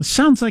 It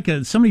sounds like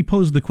somebody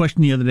posed the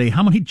question the other day,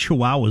 how many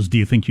chihuahuas do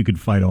you think you could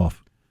fight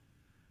off?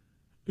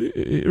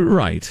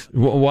 Right.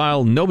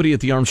 While nobody at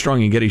the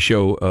Armstrong and Getty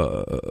show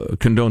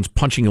condones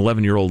punching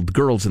 11-year-old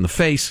girls in the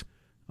face,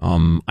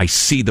 I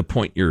see the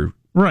point you're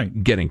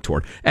getting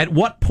toward. At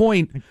what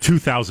point...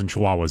 2,000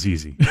 chihuahuas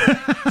easy.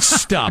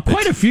 Stop it.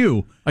 Quite a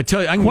few. I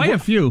tell you, a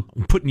few.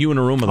 I'm putting you in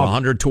a room with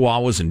 100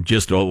 chihuahuas and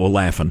just we're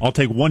laughing. I'll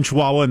take one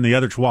chihuahua and the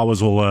other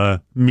chihuahuas will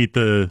meet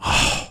the...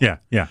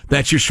 Yeah.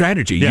 That's your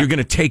strategy. Yeah. You're going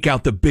to take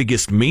out the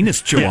biggest,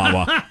 meanest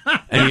chihuahua,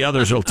 and the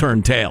others will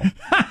turn tail.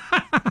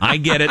 I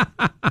get it.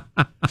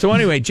 So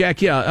anyway,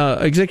 Jack,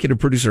 executive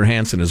producer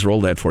Hanson has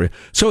rolled that for you.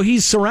 So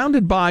he's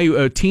surrounded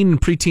by teen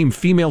and preteen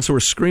females who are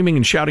screaming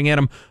and shouting at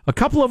him. A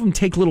couple of them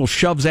take little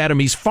shoves at him.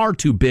 He's far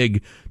too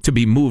big to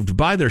be moved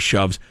by their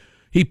shoves.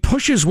 He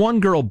pushes one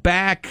girl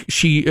back.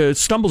 She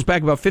stumbles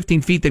back about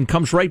 15 feet, then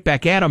comes right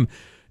back at him,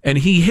 and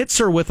he hits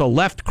her with a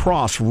left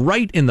cross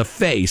right in the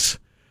face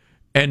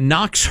and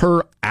knocks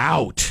her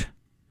out.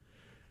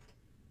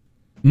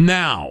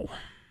 Now,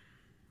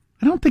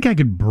 I don't think I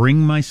could bring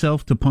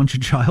myself to punch a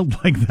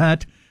child like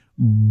that,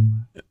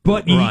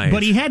 but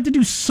he had to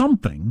do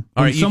something.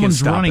 All right,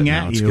 someone's running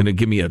at you. It's going to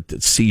give me a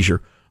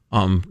seizure.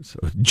 So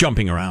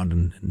jumping around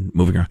and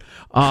moving around.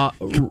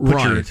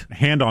 Put your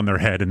hand on their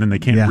head and then they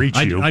can't reach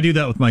you. I do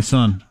that with my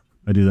son.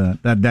 I do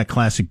that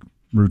classic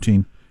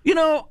routine. You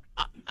know,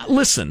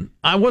 listen,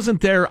 I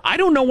wasn't there. I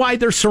don't know why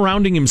they're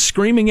surrounding him,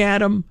 screaming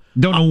at him.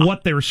 Don't know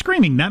what they were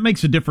screaming. That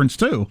makes a difference,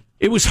 too.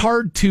 It was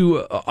hard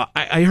to...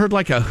 I heard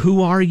like a,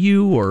 who are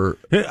you? Or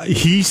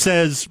he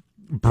says,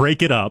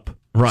 break it up.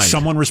 Right.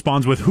 Someone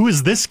responds with, "Who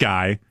is this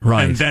guy?"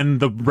 Right. And then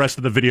the rest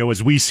of the video,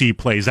 as we see,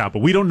 plays out. But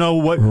we don't know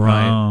what.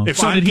 Right. If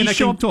So I'm did he connecting-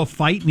 show up to a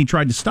fight and he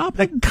tried to stop it?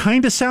 That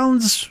kind of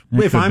sounds.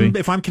 It could be.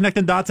 If I'm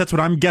connecting dots, that's what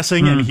I'm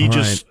guessing. And he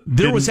just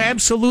There was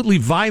absolutely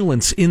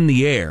violence in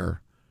the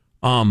air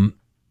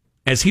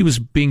as he was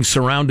being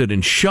surrounded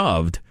and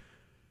shoved.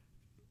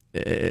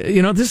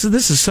 This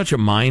is such a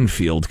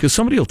minefield because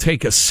somebody will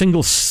take a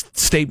single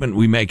statement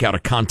we make out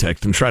of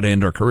context and try to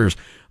end our careers.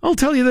 I'll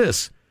tell you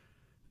this.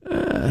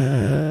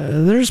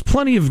 There's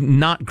plenty of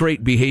not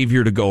great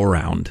behavior to go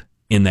around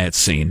in that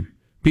scene.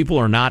 People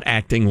are not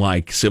acting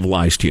like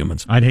civilized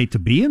humans. I'd hate to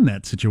be in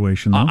that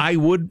situation, though. I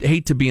would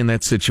hate to be in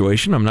that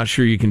situation. I'm not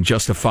sure you can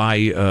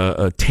justify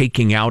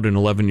taking out an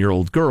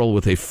 11-year-old girl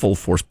with a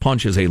full-force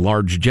punch as a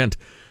large gent.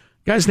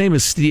 Guy's name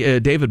is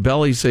David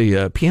Bell. He's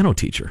a piano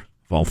teacher,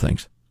 of all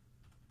things.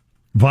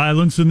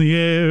 Violence in the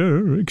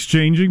air,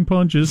 exchanging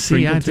punches.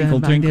 See, Tinkle,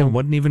 I tinkle.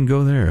 wouldn't even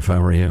go there if I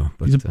were you.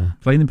 But He's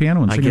playing the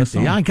piano and singing a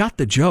song. I got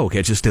the joke.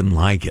 I just didn't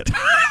like it.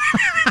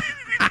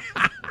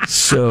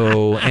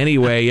 So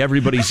anyway,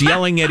 everybody's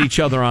yelling at each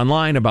other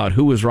online about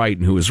who is right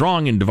and who is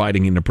wrong and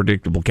dividing into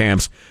predictable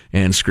camps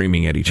and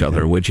screaming at each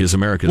other, which is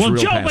America's Well,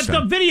 real Joe, but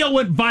pastime. the video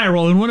went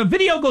viral, and when a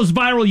video goes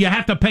viral, you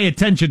have to pay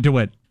attention to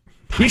it.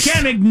 You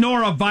can't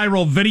ignore a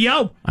viral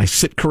video. I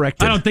sit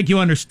corrected. I don't think you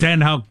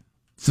understand how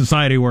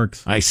society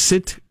works. I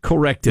sit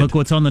corrected. Look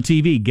what's on the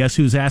TV. Guess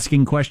who's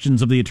asking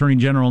questions of the Attorney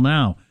General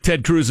now?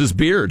 Ted Cruz's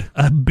beard.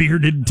 A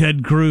bearded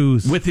Ted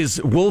Cruz. With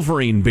his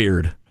Wolverine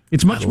beard.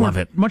 It's much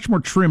more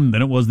trim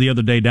than it was the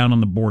other day down on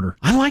the border.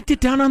 I liked it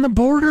down on the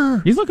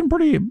border. He's looking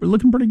pretty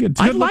good.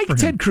 I like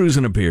Ted Cruz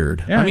in a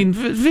beard. Yeah. I mean,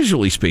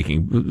 visually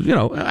speaking,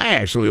 I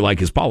actually like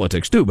his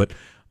politics too, but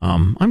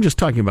I'm just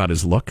talking about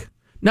his look.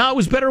 No, it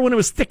was better when it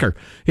was thicker.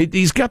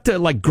 He's got the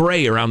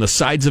gray around the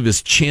sides of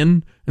his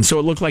chin, and so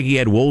it looked like he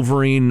had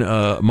Wolverine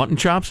mutton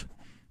chops,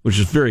 which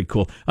is very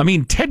cool. I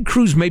mean, Ted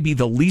Cruz may be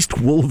the least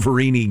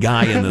Wolverine-y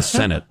guy in the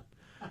Senate.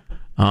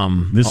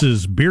 This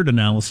is beard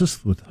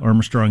analysis with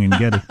Armstrong and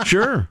Getty.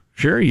 Sure.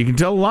 You can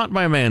tell a lot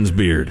by a man's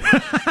beard.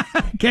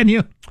 Can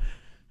you?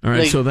 All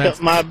right, so that's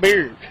cut my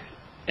beard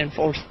and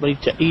forced me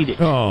to eat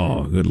it.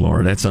 Oh, good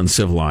Lord, that's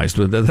uncivilized.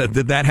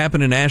 Did that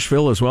happen in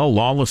Asheville as well?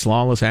 Lawless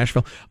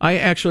Asheville.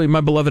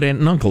 My beloved aunt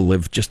and uncle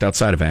live just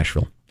outside of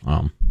Asheville.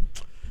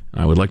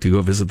 I would like to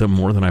go visit them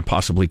more than I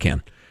possibly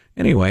can.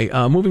 Anyway,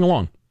 moving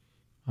along.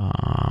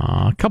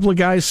 A couple of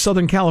guys,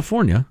 Southern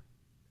California.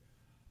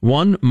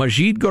 One,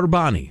 Majid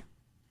Gorbani,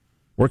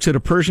 works at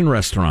a Persian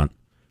restaurant,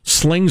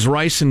 slings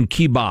rice and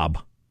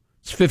kebab.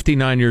 He's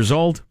 59 years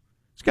old.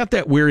 He's got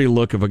that weary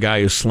look of a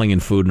guy who's slinging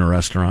food in a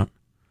restaurant.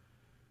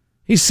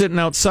 He's sitting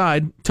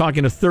outside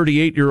talking to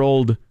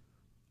 38-year-old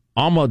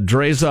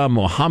Ahmadreza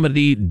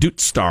Mohammadi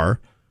Dutstar,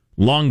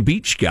 Long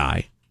Beach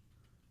guy,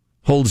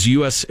 holds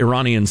U.S.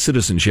 Iranian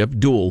citizenship,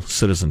 dual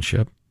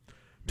citizenship.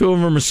 Two of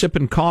them are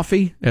sipping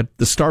coffee at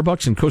the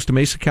Starbucks in Costa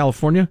Mesa,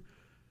 California.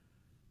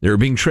 They were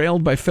being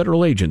trailed by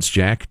federal agents,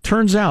 Jack.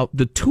 Turns out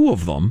the two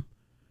of them,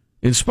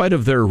 in spite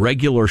of their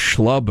regular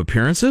schlub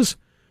appearances,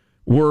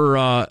 were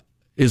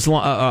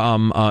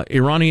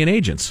Iranian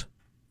agents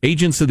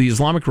of the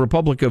Islamic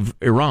Republic of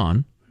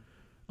Iran.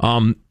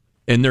 And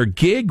their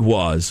gig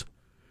was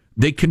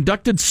they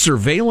conducted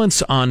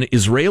surveillance on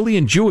Israeli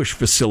and Jewish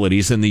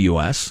facilities in the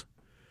U.S.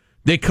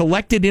 They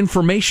collected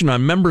information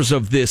on members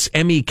of this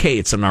MEK.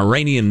 It's an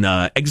Iranian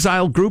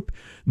exile group.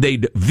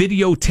 They'd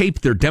videotape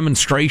their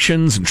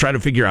demonstrations and try to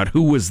figure out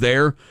who was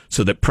there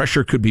so that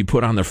pressure could be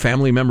put on their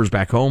family members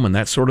back home and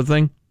that sort of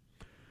thing,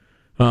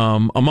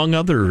 among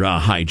other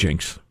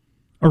hijinks.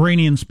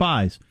 Iranian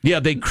spies.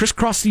 Yeah, they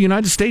crisscrossed the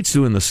United States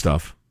doing this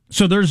stuff.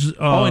 So there's...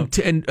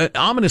 and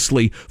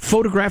ominously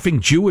photographing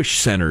Jewish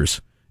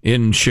centers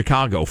in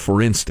Chicago,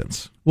 for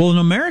instance. Well, an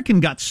American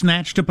got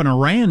snatched up in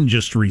Iran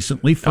just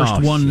recently.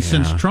 First one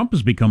since Trump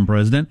has become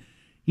president.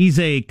 He's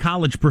a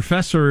college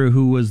professor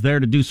who was there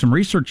to do some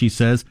research, he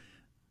says.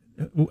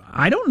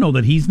 I don't know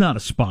that he's not a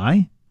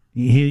spy.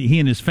 He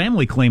and his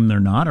family claim they're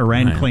not.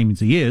 Iran claims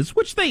he is,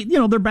 which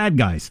they're bad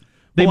guys.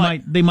 They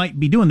might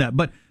be doing that.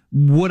 But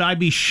would I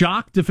be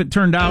shocked if it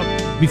turned out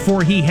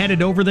before he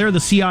headed over there, the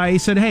CIA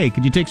said, hey,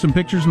 could you take some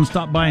pictures and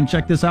stop by and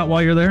check this out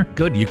while you're there?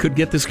 Good. You could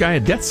get this guy a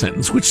death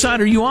sentence. Which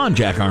side are you on,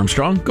 Jack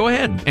Armstrong? Go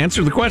ahead.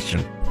 Answer the question.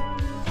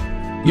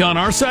 You on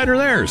our side or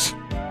theirs?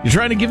 You're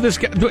trying to give this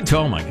guy...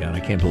 Oh, my God. I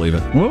can't believe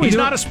it. Well, He's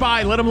not a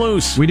spy. Let him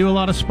loose. We do a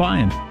lot of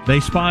spying. They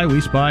spy, we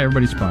spy,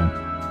 everybody spy.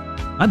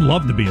 I'd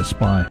love to be a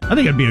spy. I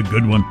think I'd be a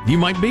good one. You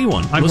might be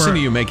one. Listen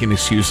to you making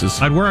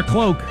excuses. I'd wear a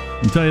cloak.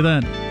 I'll tell you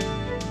that.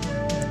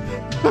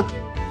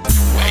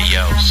 Hey,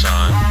 yo,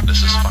 son.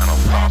 This is Final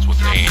Thoughts with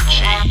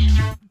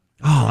A&G.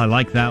 Oh, I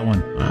like that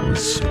one. That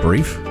was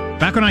brief.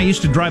 Back when I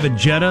used to drive a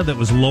Jetta that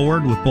was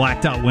lowered with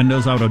blacked out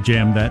windows, I would have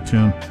jammed that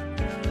tune.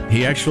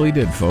 He actually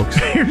did, folks.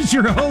 Here's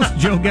your host,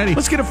 Joe Getty.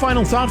 Let's get a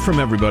final thought from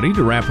everybody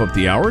to wrap up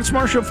the hour. It's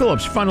Marshall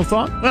Phillips. Final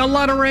thought? Well, a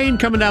lot of rain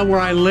coming down where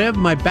I live.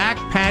 My back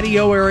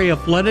patio area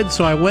flooded,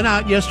 so I went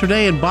out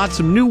yesterday and bought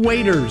some new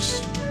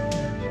waders.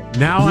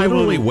 Now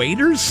Literally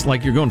waders?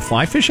 Like you're going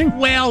fly fishing?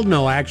 Well,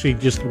 no, actually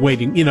just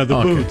waiting. The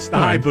boots, the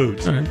high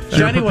boots. All right.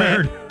 So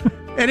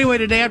anyway,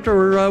 today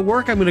after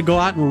work, I'm going to go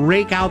out and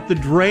rake out the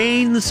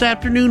drain this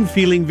afternoon,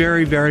 feeling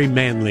very, very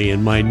manly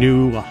in my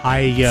new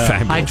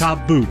high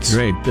top boots.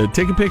 Great.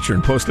 Take a picture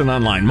and post it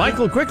online.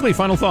 Michael, quickly,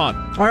 final thought.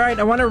 All right,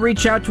 I want to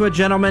reach out to a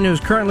gentleman who's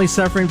currently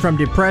suffering from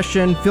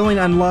depression, feeling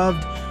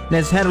unloved, and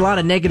has had a lot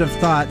of negative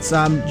thoughts.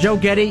 Joe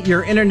Getty,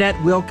 your internet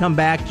will come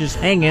back. Just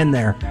hang in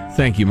there.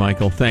 Thank you,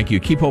 Michael. Thank you.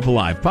 Keep hope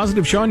alive.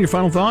 Positive Sean, your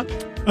final thought?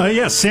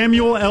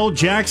 Samuel L.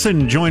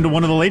 Jackson joined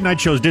one of the late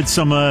night shows, did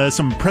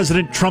some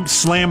President Trump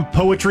slam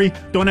poetry.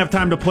 Don't have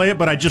time to play it,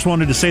 but I just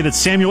wanted to say that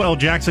Samuel L.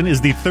 Jackson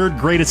is the third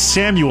greatest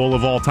Samuel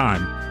of all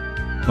time.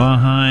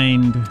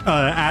 Behind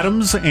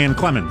Adams and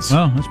Clemens.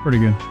 Oh, that's pretty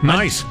good.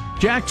 Nice.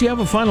 Jack, do you have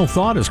a final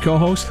thought as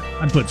co-host?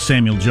 I'd put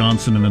Samuel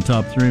Johnson in the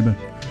top 3, but...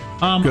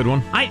 good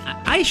one.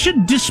 I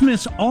should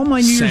dismiss all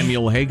my New Year's...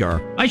 Samuel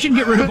Hagar. I should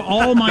get rid of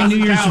all my New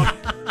Year's...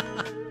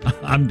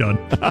 I'm done.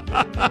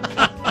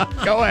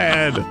 Go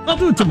ahead. I'll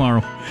do it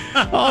tomorrow.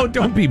 Oh,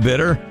 don't be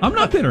bitter. I'm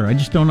not bitter. I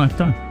just don't have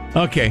time.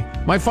 Okay.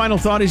 My final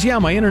thought is,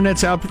 my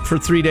internet's out for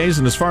 3 days,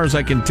 and as far as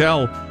I can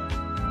tell,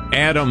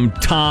 Adam,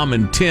 Tom,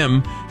 and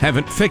Tim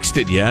haven't fixed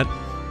it yet.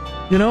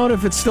 You know what?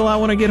 If it's still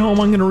out when I get home,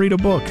 I'm going to read a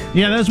book.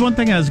 Yeah, that's one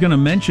thing I was going to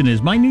mention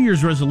is my New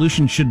Year's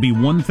resolution should be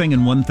one thing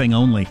and one thing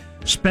only.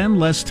 Spend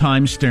less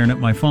time staring at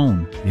my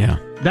phone. Yeah.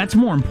 That's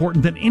more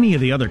important than any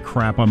of the other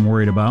crap I'm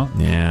worried about.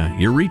 Yeah,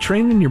 you're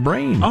retraining your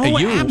brain. Oh,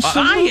 you.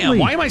 absolutely. I am.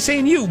 Why am I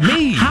saying you?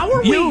 Me. How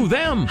are you, we,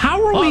 them.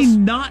 How are us. we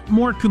not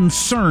more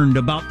concerned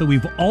about that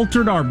we've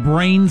altered our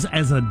brains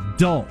as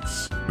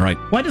adults? Right.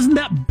 Why doesn't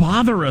that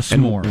bother us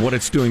and more? What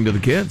it's doing to the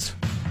kids.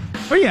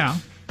 Oh, yeah.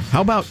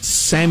 How about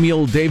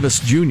Samuel Davis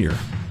Jr.?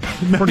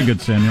 Pretty good,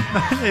 Samuel.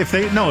 If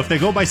they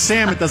go by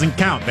Sam, it doesn't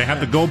count. They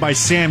have to go by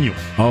Samuel.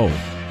 Oh.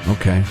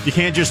 Okay. You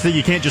can't just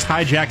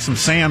hijack some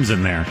Sams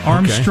in there.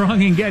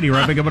 Armstrong and Getty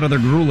wrapping up another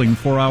grueling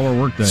 4-hour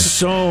workday.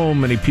 So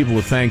many people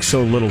to thank,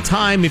 so little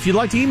time. If you'd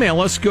like to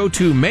email us, go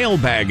to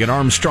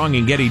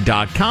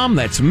mailbag@armstrongandgetty.com.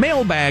 That's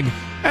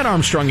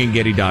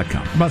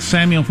mailbag@armstrongandgetty.com. How about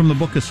Samuel from the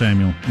Book of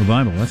Samuel, the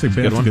Bible? That's a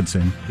good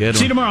Sam. See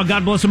you tomorrow.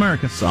 God bless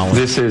America. Solid.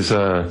 This is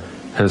a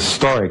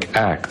historic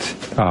act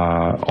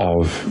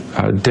of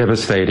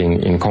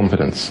devastating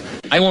incompetence.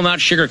 I will not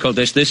sugarcoat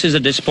this. This is a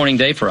disappointing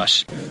day for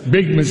us.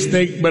 Big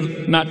mistake,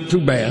 but not too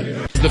bad.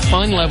 The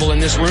fun level in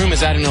this room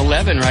is at an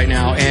 11 right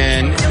now,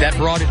 and that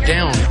brought it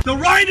down. The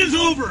ride is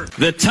over.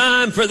 The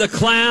time for the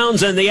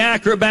clowns and the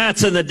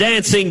acrobats and the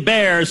dancing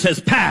bears has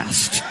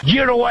passed.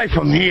 Get away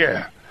from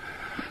here.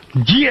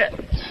 Get.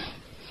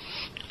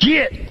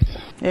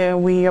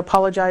 We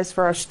apologize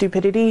for our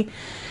stupidity,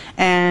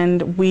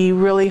 and we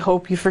really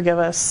hope you forgive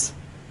us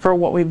for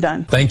what we've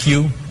done. Thank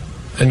you,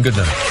 and good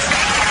night.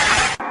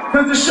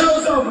 Because the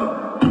show's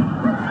over.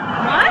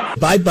 What?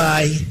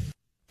 Bye-bye.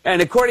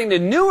 And according to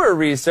newer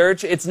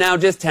research, it's now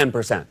just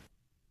 10%.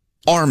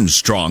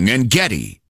 Armstrong and Getty.